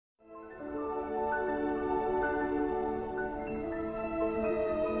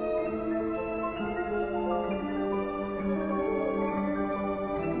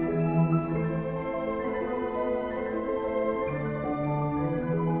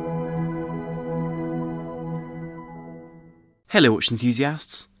Hello watch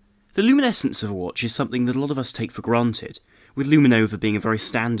enthusiasts! The luminescence of a watch is something that a lot of us take for granted, with luminova being a very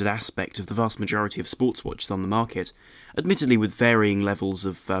standard aspect of the vast majority of sports watches on the market, admittedly with varying levels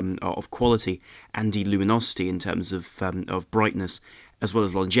of quality and indeed luminosity in terms of brightness as well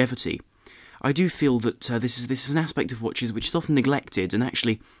as longevity. I do feel that this is an aspect of watches which is often neglected and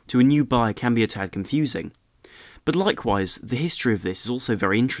actually, to a new buyer, can be a tad confusing. But likewise, the history of this is also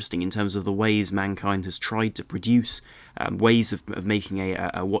very interesting in terms of the ways mankind has tried to produce ways of making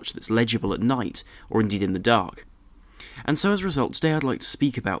a watch that's legible at night, or indeed in the dark. And so as a result, today I'd like to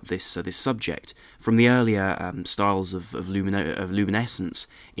speak about this subject, from the earlier styles of luminescence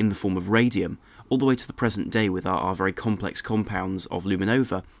in the form of radium, all the way to the present day with our very complex compounds of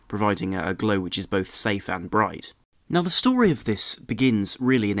luminova, providing a glow which is both safe and bright. Now the story of this begins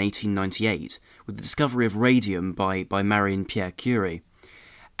really in 1898, with the discovery of radium by Marie and Pierre Curie,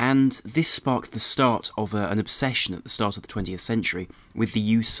 and this sparked the start of an obsession at the start of the 20th century with the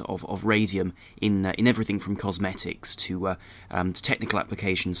use of radium in everything from cosmetics to technical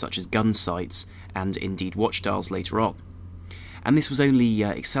applications such as gun sights and indeed watch dials later on. And this was only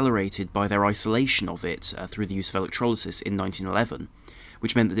accelerated by their isolation of it through the use of electrolysis in 1911,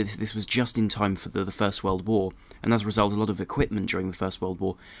 which meant that this was just in time for the First World War, and as a result a lot of equipment during the First World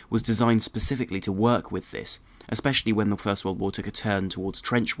War was designed specifically to work with this, especially when the First World War took a turn towards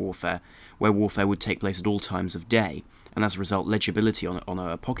trench warfare, where warfare would take place at all times of day, and as a result legibility on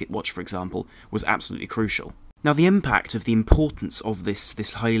a pocket watch, for example, was absolutely crucial. Now the impact of the importance of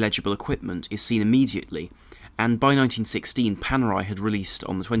this highly legible equipment is seen immediately, and by 1916 Panerai had released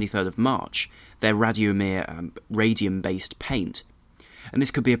on the 23rd of March their Radiomir radium-based paint, and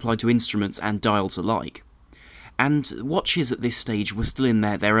this could be applied to instruments and dials alike. And watches at this stage were still in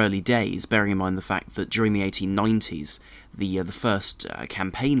their early days, bearing in mind the fact that during the 1890s, the first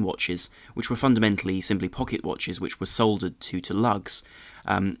campaign watches, which were fundamentally simply pocket watches which were soldered to lugs,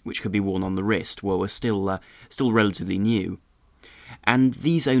 which could be worn on the wrist, were still relatively new. And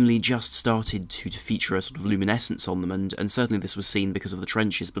these only just started to feature a sort of luminescence on them, and certainly this was seen because of the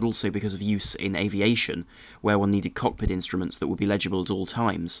trenches, but also because of use in aviation, where one needed cockpit instruments that would be legible at all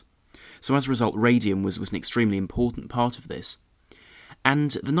times. So as a result, radium was an extremely important part of this.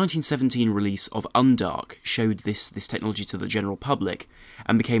 And the 1917 release of Undark showed this technology to the general public,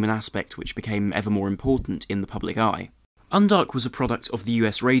 and became an aspect which became ever more important in the public eye. Undark was a product of the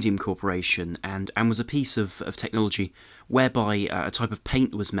US Radium Corporation, and was a piece of technology whereby a type of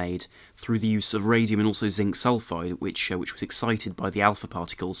paint was made through the use of radium and also zinc sulfide, which was excited by the alpha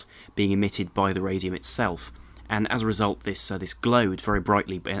particles being emitted by the radium itself, and as a result this glowed very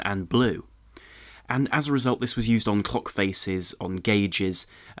brightly and blue. And as a result this was used on clock faces, on gauges,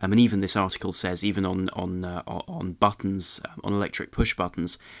 and even this article says even on buttons, on electric push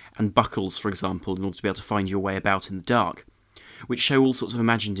buttons, and buckles, for example, in order to be able to find your way about in the dark, which show all sorts of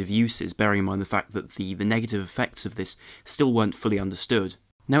imaginative uses, bearing in mind the fact that the negative effects of this still weren't fully understood.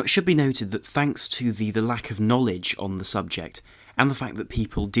 Now it should be noted that thanks to the lack of knowledge on the subject, and the fact that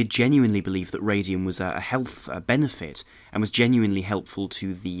people did genuinely believe that radium was a health benefit, and was genuinely helpful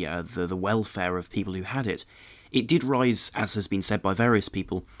to the welfare of people who had it, it did rise, as has been said by various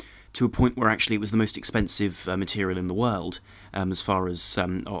people, to a point where actually it was the most expensive material in the world, as far as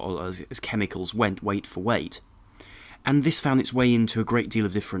chemicals went, weight for weight. And this found its way into a great deal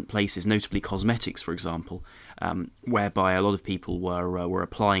of different places, notably cosmetics, for example, whereby a lot of people were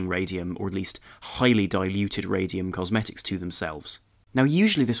applying radium, or at least highly diluted radium cosmetics to themselves. Now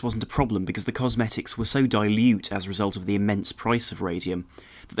usually this wasn't a problem because the cosmetics were so dilute as a result of the immense price of radium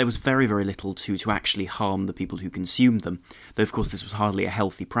that there was very, very little to actually harm the people who consumed them, though of course this was hardly a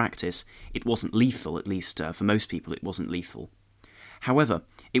healthy practice. It wasn't lethal, at least for most people it wasn't lethal. However,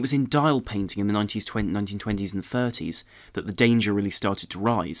 it was in dial painting in the 1920s and 30s that the danger really started to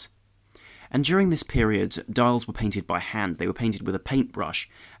rise. And during this period, dials were painted by hand. They were painted with a paintbrush,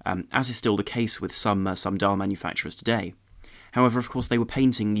 as is still the case with some dial manufacturers today. However, of course, they were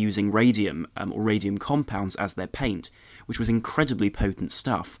painting using radium or radium compounds as their paint, which was incredibly potent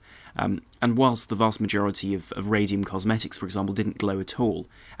stuff. And whilst the vast majority of radium cosmetics, for example, didn't glow at all,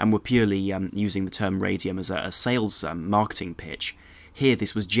 and were purely using the term radium as a sales marketing pitch, here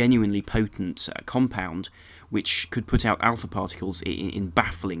this was genuinely potent compound which could put out alpha particles in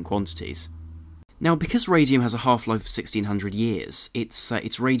baffling quantities. Now, because radium has a half-life of 1600 years,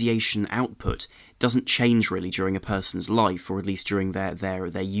 its radiation output doesn't change really during a person's life, or at least during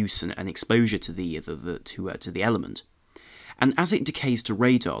their use and exposure to the element. And as it decays to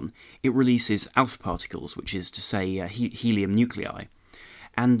radon, it releases alpha particles, which is to say helium nuclei.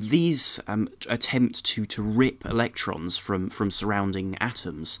 And these attempt to rip electrons from surrounding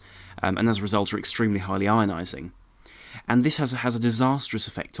atoms, and as a result are extremely highly ionising. And this has a disastrous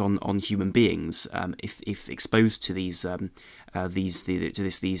effect on human beings if exposed to these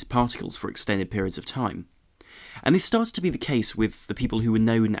particles for extended periods of time. And this starts to be the case with the people who were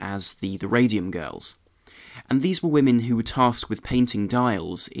known as the radium girls. And these were women who were tasked with painting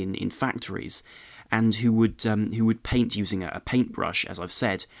dials in factories, and who would paint using a paintbrush, as I've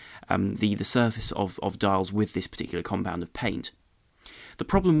said, the surface of dials with this particular compound of paint. The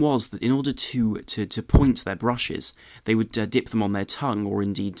problem was that in order to point their brushes, they would dip them on their tongue or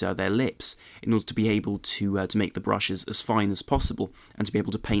indeed their lips in order to be able to make the brushes as fine as possible and to be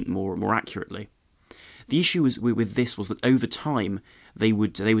able to paint more accurately. The issue with this was that over time they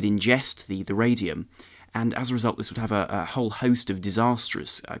would ingest the radium, and as a result this would have a whole host of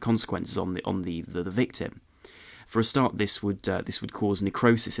disastrous consequences on the victim. For a start, this would cause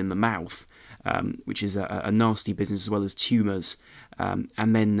necrosis in the mouth, which is a nasty business, as well as tumours,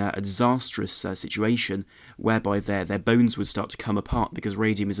 and then a disastrous situation whereby their bones would start to come apart because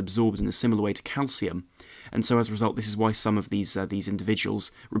radium is absorbed in a similar way to calcium. And so as a result, this is why some of these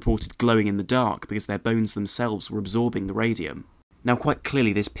individuals reported glowing in the dark, because their bones themselves were absorbing the radium. Now, quite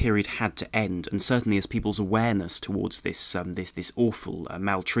clearly, this period had to end, and certainly as people's awareness towards this awful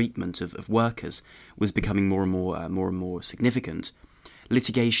maltreatment of workers was becoming more and more significant,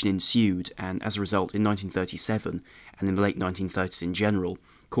 litigation ensued, and as a result, in 1937 and in the late 1930s in general,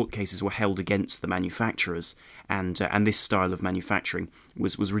 court cases were held against the manufacturers, and this style of manufacturing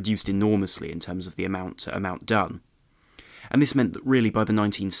was reduced enormously in terms of the amount done. And this meant that really by the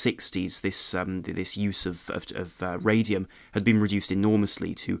 1960s, this use of radium had been reduced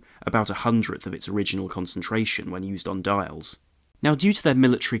enormously to about 1/100th of its original concentration when used on dials. Now, due to their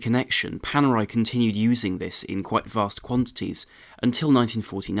military connection, Panerai continued using this in quite vast quantities until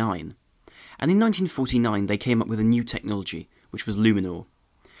 1949. And in 1949, they came up with a new technology, which was luminor.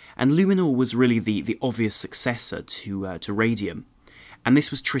 And luminor was really the obvious successor to radium, and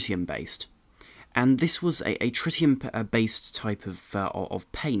this was tritium-based. And this was a tritium-based type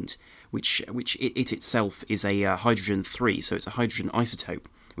of paint, which it itself is a hydrogen-3, so it's a hydrogen isotope,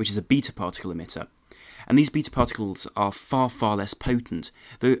 which is a beta particle emitter. And these beta particles are far less potent,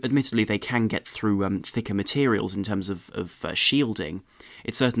 though admittedly they can get through thicker materials in terms of shielding.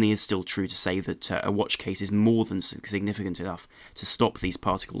 It certainly is still true to say that a watch case is more than significant enough to stop these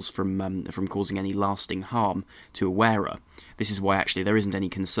particles from causing any lasting harm to a wearer. This is why actually there isn't any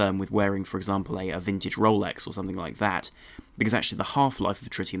concern with wearing, for example, a vintage Rolex or something like that, because actually the half-life of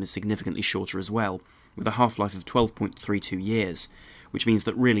tritium is significantly shorter as well, with a half-life of 12.32 years, which means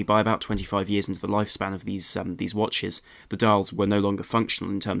that really by about 25 years into the lifespan of these watches, the dials were no longer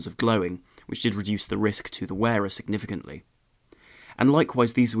functional in terms of glowing, which did reduce the risk to the wearer significantly. And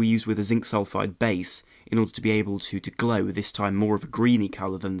likewise, these were used with a zinc sulfide base in order to be able to glow, this time more of a greeny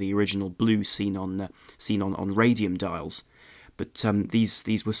colour than the original blue seen on radium dials. But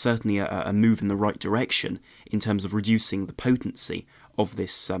these were certainly a move in the right direction in terms of reducing the potency of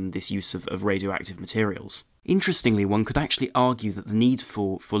this use of radioactive materials. Interestingly, one could actually argue that the need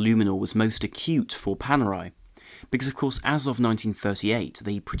for luminor was most acute for Panerai, because of course as of 1938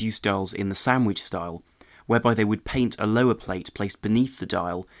 they produced dials in the sandwich style, whereby they would paint a lower plate placed beneath the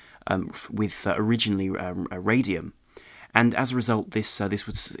dial with originally radium. And as a result, this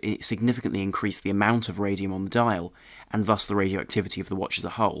would significantly increase the amount of radium on the dial, and thus the radioactivity of the watch as a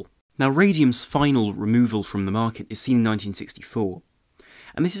whole. Now, radium's final removal from the market is seen in 1964.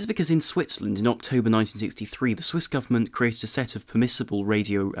 And this is because in Switzerland, in October 1963, the Swiss government created a set of permissible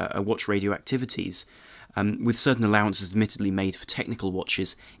watch radioactivities, with certain allowances admittedly made for technical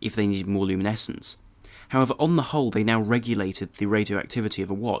watches if they needed more luminescence. However, on the whole, they now regulated the radioactivity of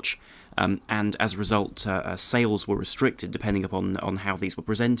a watch, and as a result, sales were restricted depending upon how these were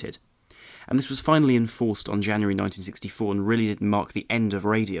presented. And this was finally enforced on January 1964 and really did mark the end of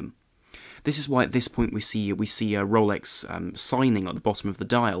radium. This is why at this point we see a Rolex signing at the bottom of the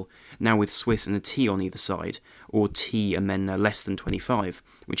dial, now with Swiss and a T on either side, or T and then less than 25,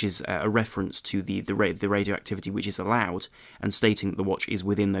 which is a reference to the radioactivity which is allowed, and stating that the watch is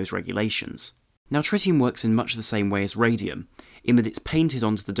within those regulations. Now, tritium works in much the same way as radium, in that it's painted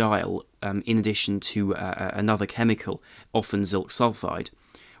onto the dial in addition to another chemical, often zinc sulfide,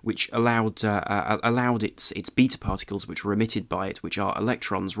 which allowed its beta particles which were emitted by it, which are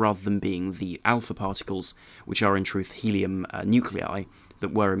electrons rather than being the alpha particles, which are in truth helium nuclei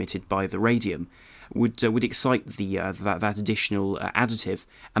that were emitted by the radium, would excite that additional additive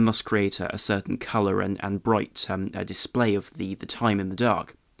and thus create a certain colour and bright display of the time in the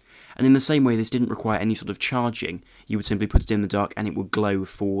dark. And in the same way, this didn't require any sort of charging. You would simply put it in the dark and it would glow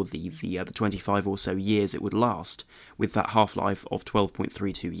for the 25 or so years it would last, with that half-life of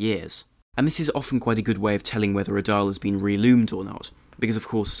 12.32 years. And this is often quite a good way of telling whether a dial has been re-illumined or not, because of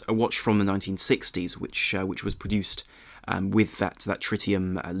course a watch from the 1960s, which was produced with that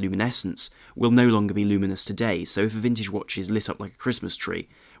tritium luminescence, will no longer be luminous today. So if a vintage watch is lit up like a Christmas tree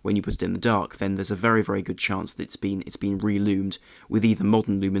when you put it in the dark, then there's a very, very good chance that it's been re-illumined with either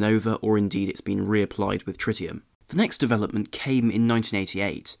modern luminova or indeed it's been reapplied with tritium. The next development came in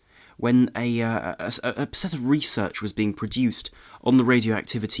 1988, when a set of research was being produced on the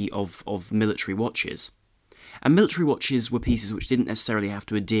radioactivity of military watches. And military watches were pieces which didn't necessarily have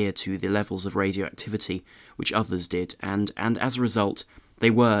to adhere to the levels of radioactivity which others did, and as a result,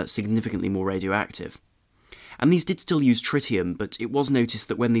 they were significantly more radioactive. And these did still use tritium, but it was noticed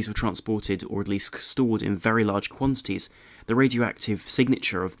that when these were transported, or at least stored in very large quantities, the radioactive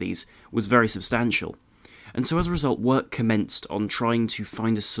signature of these was very substantial. And so as a result, work commenced on trying to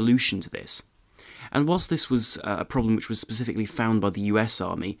find a solution to this. And whilst this was a problem which was specifically found by the US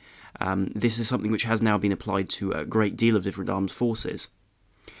Army, this is something which has now been applied to a great deal of different armed forces.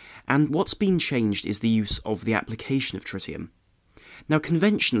 And what's been changed is the use of the application of tritium. Now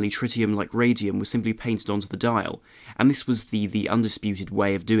conventionally, tritium, like radium, was simply painted onto the dial, and this was the undisputed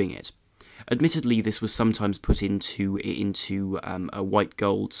way of doing it. Admittedly, this was sometimes put into a white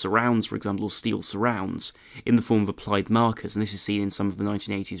gold surrounds, for example, or steel surrounds, in the form of applied markers, and this is seen in some of the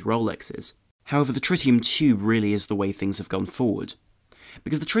 1980s Rolexes. However, the tritium tube really is the way things have gone forward.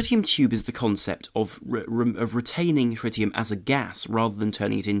 Because the tritium tube is the concept of retaining tritium as a gas rather than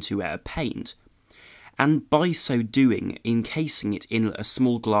turning it into paint, and by so doing, encasing it in a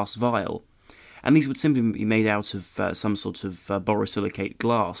small glass vial. And these would simply be made out of some sort of borosilicate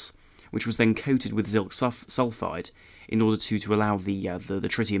glass, which was then coated with zinc sulfide in order to allow the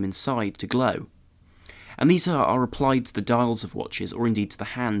tritium inside to glow. And these are applied to the dials of watches, or indeed to the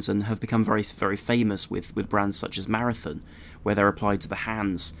hands, and have become very, very famous with brands such as Marathon, where they're applied to the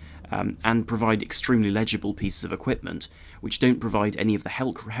hands and provide extremely legible pieces of equipment, which don't provide any of the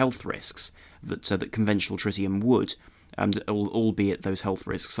health risks that conventional tritium would, albeit those health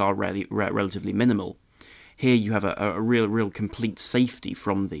risks are relatively minimal. Here you have a real complete safety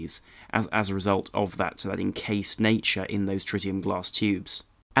from these as a result of that encased nature in those tritium glass tubes.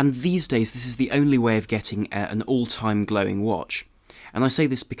 And these days this is the only way of getting an all-time glowing watch. And I say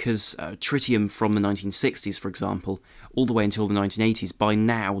this because tritium from the 1960s, for example, all the way until the 1980s, by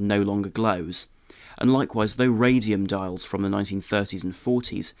now no longer glows. And likewise, though radium dials from the 1930s and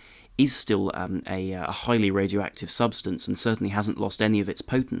 40s is still a highly radioactive substance and certainly hasn't lost any of its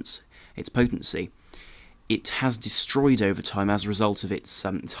potency, it has destroyed over time as a result of its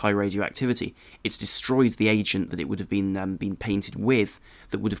high radioactivity. It's destroyed the agent that it would have been painted with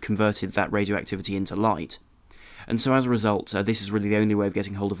that would have converted that radioactivity into light. And so as a result, this is really the only way of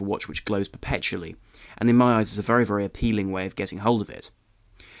getting hold of a watch which glows perpetually, and in my eyes is a very, very appealing way of getting hold of it.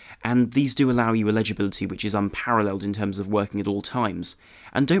 And these do allow you a legibility which is unparalleled in terms of working at all times,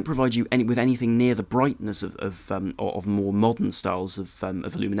 and don't provide you with anything near the brightness of more modern styles of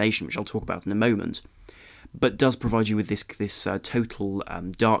illumination, which I'll talk about in a moment, but does provide you with this total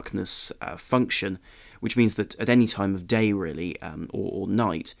darkness function, which means that at any time of day, really, or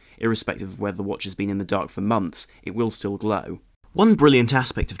night, irrespective of whether the watch has been in the dark for months, it will still glow. One brilliant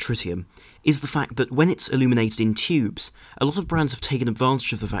aspect of tritium is the fact that when it's illuminated in tubes, a lot of brands have taken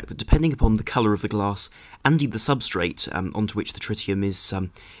advantage of the fact that depending upon the colour of the glass and indeed the substrate onto which the tritium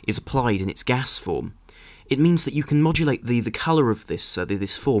is applied in its gas form, it means that you can modulate the colour of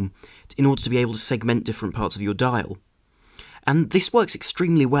this form in order to be able to segment different parts of your dial. And this works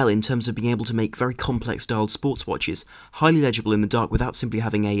extremely well in terms of being able to make very complex dialed sports watches highly legible in the dark without simply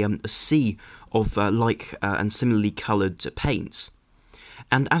having a sea of like and similarly coloured paints.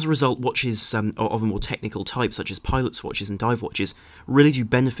 And as a result, watches of a more technical type, such as pilot's watches and dive watches, really do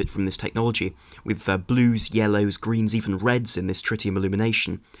benefit from this technology, with blues, yellows, greens, even reds in this tritium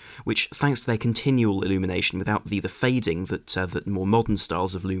illumination, which, thanks to their continual illumination without the fading that more modern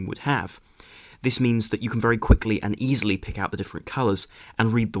styles of lume would have, this means that you can very quickly and easily pick out the different colours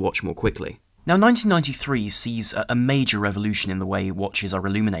and read the watch more quickly. Now, 1993 sees a major revolution in the way watches are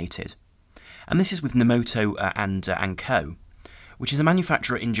illuminated, and this is with Nomoto and Co., which is a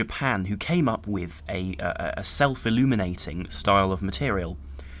manufacturer in Japan who came up with a self-illuminating style of material,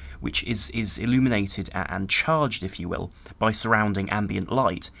 which is illuminated and charged, if you will, by surrounding ambient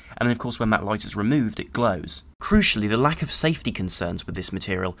light, and then of course when that light is removed it glows. Crucially, the lack of safety concerns with this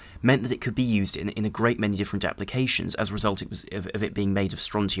material meant that it could be used in a great many different applications as a result of it being made of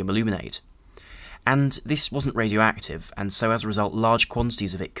strontium aluminate. And this wasn't radioactive, and so as a result large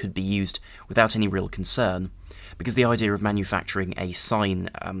quantities of it could be used without any real concern. because the idea of manufacturing a sign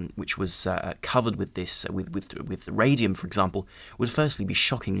which was covered with this, with radium, for example, would firstly be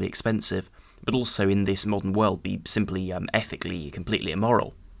shockingly expensive, but also in this modern world be simply ethically completely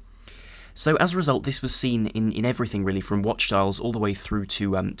immoral. So as a result, this was seen in everything really, from watch dials all the way through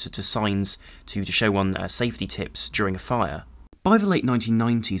to signs to show on safety tips during a fire. By the late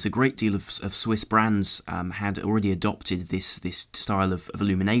 1990s, a great deal of Swiss brands had already adopted this style of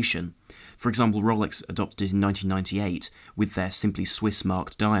illumination. For example, Rolex adopted it in 1998 with their simply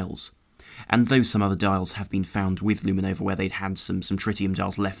Swiss-marked dials. And though some other dials have been found with luminova where they'd had some tritium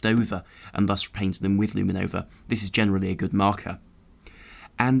dials left over and thus painted them with luminova, this is generally a good marker.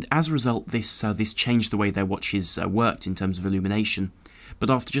 And as a result, this changed the way their watches worked in terms of illumination. But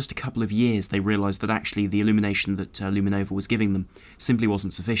after just a couple of years, they realised that actually the illumination that luminova was giving them simply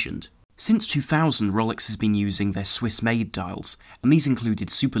wasn't sufficient. Since 2000, Rolex has been using their Swiss-made dials, and these included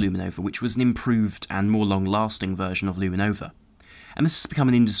Super Luminova, which was an improved and more long-lasting version of luminova. And this has become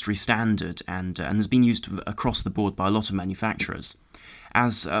an industry standard and has been used across the board by a lot of manufacturers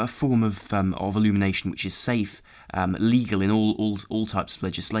as a form of illumination which is safe, legal in all types of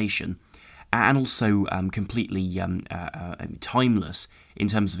legislation, and also completely timeless in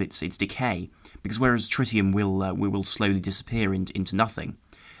terms of its decay. Because whereas tritium will slowly disappear into nothing,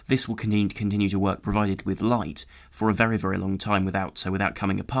 this will continue to work provided with light for a very, very long time without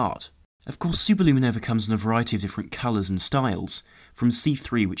coming apart. Of course, superluminova comes in a variety of different colours and styles, from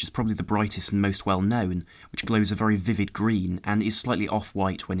C3, which is probably the brightest and most well known, which glows a very vivid green and is slightly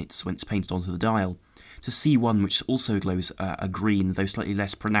off-white when it's painted onto the dial, to C1, which also glows a green, though slightly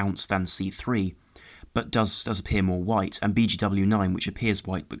less pronounced than C3, but does appear more white, and BGW9, which appears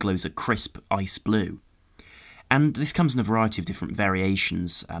white but glows a crisp ice blue. And this comes in a variety of different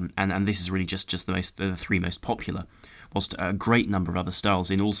variations, and this is really just the three most popular, whilst a great number of other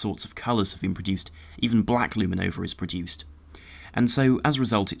styles in all sorts of colours have been produced. Even black luminova is produced. And so, as a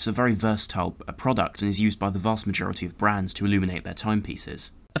result, it's a very versatile product and is used by the vast majority of brands to illuminate their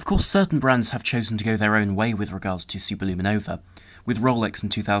timepieces. Of course, certain brands have chosen to go their own way with regards to superluminova, with Rolex in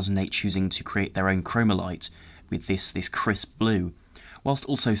 2008 choosing to create their own chromolite with this crisp blue, whilst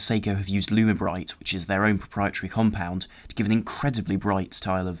also Seiko have used Lumibright, which is their own proprietary compound, to give an incredibly bright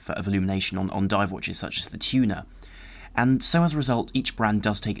style of illumination on dive watches such as the Tuner. And so as a result, each brand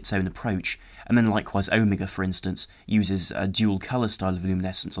does take its own approach, and then likewise Omega, for instance, uses a dual colour style of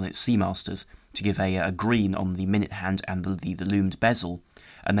luminescence on its C-Masters to give a green on the minute hand and the lumed bezel,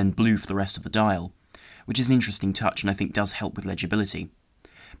 and then blue for the rest of the dial, which is an interesting touch and I think does help with legibility.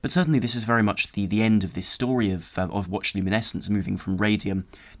 But certainly this is very much the end of this story of watch luminescence moving from radium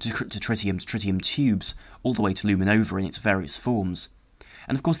to tritium tubes all the way to luminova in its various forms.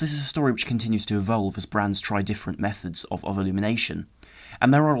 And of course this is a story which continues to evolve as brands try different methods of illumination.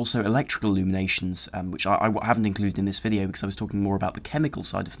 And there are also electrical illuminations, which I haven't included in this video because I was talking more about the chemical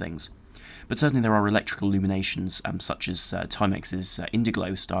side of things. But certainly there are electrical illuminations such as Timex's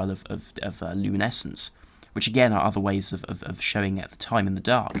Indiglo style of luminescence, which again are other ways of showing at the time in the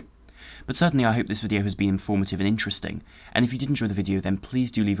dark. But certainly I hope this video has been informative and interesting, and if you did enjoy the video then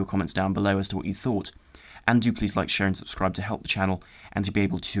please do leave your comments down below as to what you thought, and do please like, share and subscribe to help the channel and to be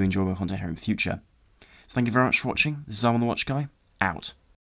able to enjoy more content here in future. So thank you very much for watching. This is Armand the Watch Guy, out.